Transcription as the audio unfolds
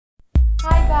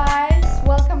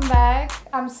welcome back.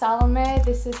 I'm Salome,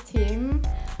 this is Tim.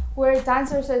 We're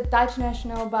dancers at Dutch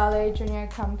National Ballet Junior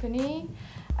Company,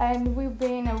 and we've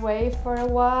been away for a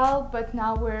while, but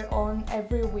now we're on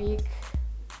every week,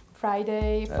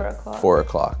 Friday, 4 o'clock. 4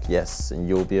 o'clock, yes, and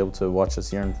you'll be able to watch us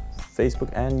here on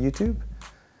Facebook and YouTube.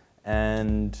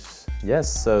 And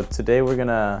yes, so today we're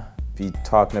gonna be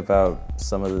talking about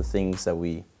some of the things that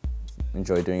we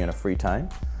enjoy doing in our free time.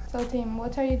 So Tim,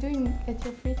 what are you doing at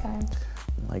your free time?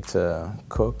 I like to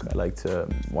cook, I like to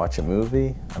watch a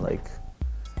movie, I like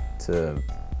to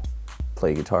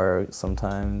play guitar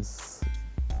sometimes,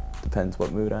 depends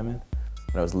what mood I'm in.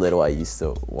 When I was little, I used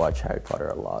to watch Harry Potter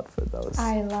a lot, but that was...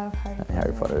 I love Harry Potter.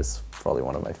 Harry Potter is probably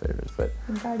one of my favorites, but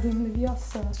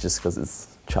it's just because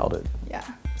it's childhood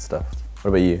stuff. What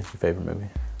about you, your favorite movie?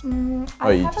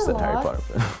 I you have just a said lot. Harry Potter.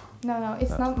 But No,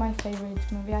 it's not my favorite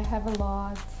movie. I have a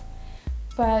lot.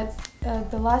 But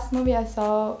the last movie I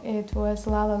saw, it was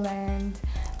La La Land,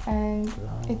 and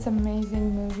it's an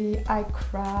amazing movie. I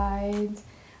cried.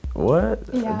 What?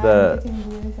 Yeah, I'm getting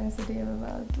really sensitive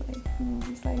about like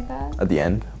movies like that. At the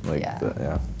end? Like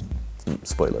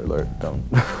Spoiler alert, don't.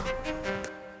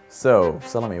 So,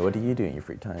 Salome, what do you do in your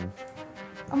free time?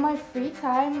 On my free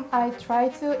time, I try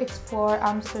to explore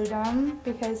Amsterdam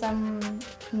because I'm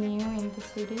new in the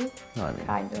city. No, I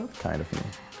mean, kind of new.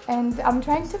 And I'm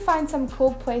trying to find some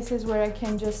cool places where I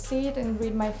can just sit and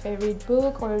read my favorite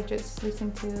book or just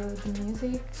listen to the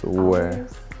music. So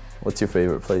what's your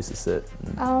favorite place to sit?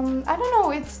 I don't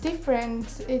know, it's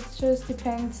different. It just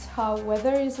depends how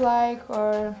weather is like,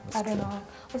 or I don't know.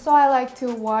 Also, I like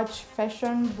to watch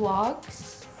fashion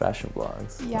vlogs. Fashion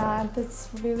vlogs? Yeah, that's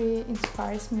really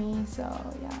inspires me, so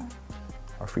yeah.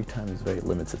 Our free time is very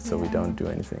limited, so we don't do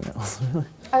anything else.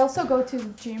 I also go to the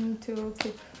gym to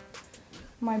keep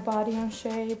my body in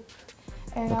shape.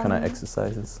 And what kind of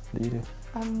exercises do you do?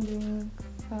 I'm doing...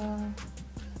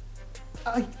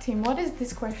 Tim, what is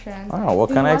this question? I don't know, what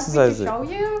kind of exercises? Do you want me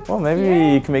to show you? Well,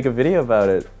 maybe you can make a video about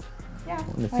it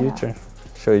in the future. Not?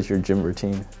 Show us your gym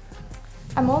routine.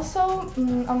 I'm also,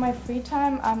 on my free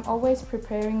time, I'm always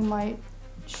preparing my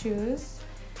shoes.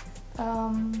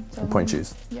 Point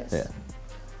shoes? Yes. Yeah.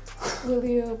 Will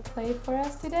you play for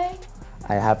us today?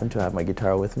 I happen to have my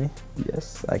guitar with me.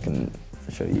 Yes, I can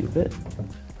show you a bit.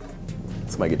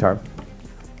 It's my guitar.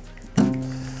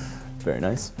 Very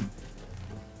nice.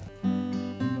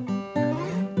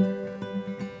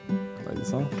 Like the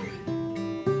song?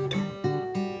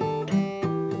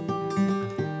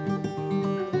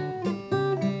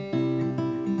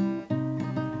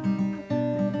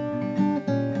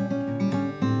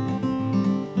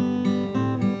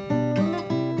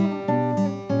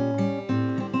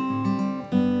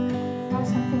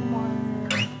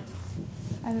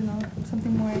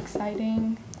 Something more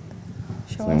exciting.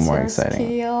 Show something us more your exciting.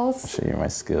 Skills. Show you my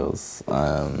skills.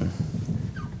 I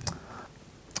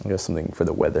guess something for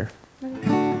the weather.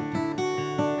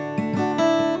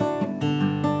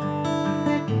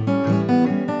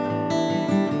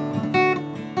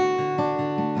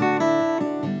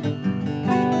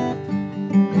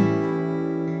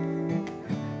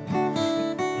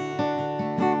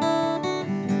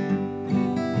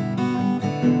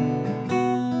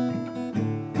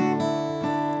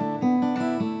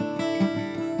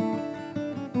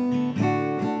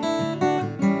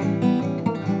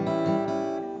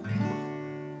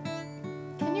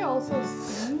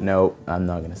 No, I'm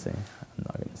not gonna sing. I'm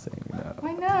not gonna sing, no.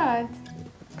 Why not?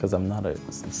 Because I'm not a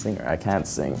singer. I can't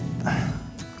sing.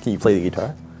 Can you play the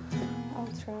guitar? I'll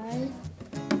try.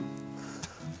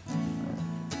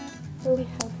 Will you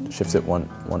help me? Shift it one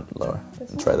lower.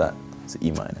 Try that. It's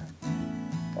E minor.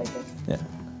 Like it? Yeah.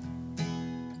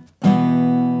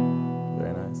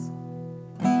 Very nice.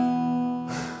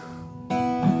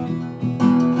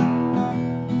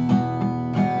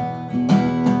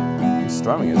 Your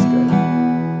strumming is good.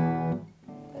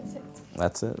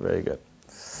 That's it, very good.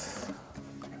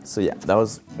 So yeah, that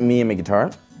was me and my guitar.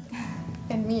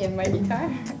 And me and my guitar.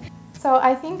 So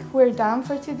I think we're done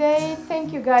for today.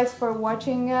 Thank you guys for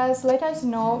watching us. Let us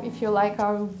know if you like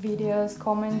our videos,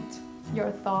 comment your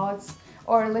thoughts,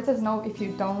 or let us know if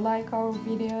you don't like our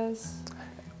videos.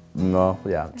 No,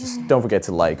 yeah, just don't forget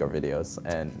to like our videos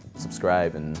and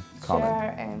subscribe and comment.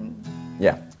 Share and...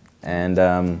 Yeah, and...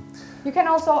 you can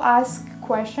also ask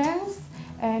questions,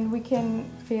 and we can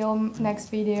film next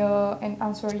video and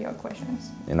answer your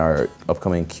questions. in our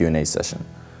upcoming Q&A session.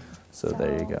 So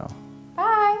there you go.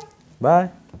 Bye!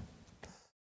 Bye!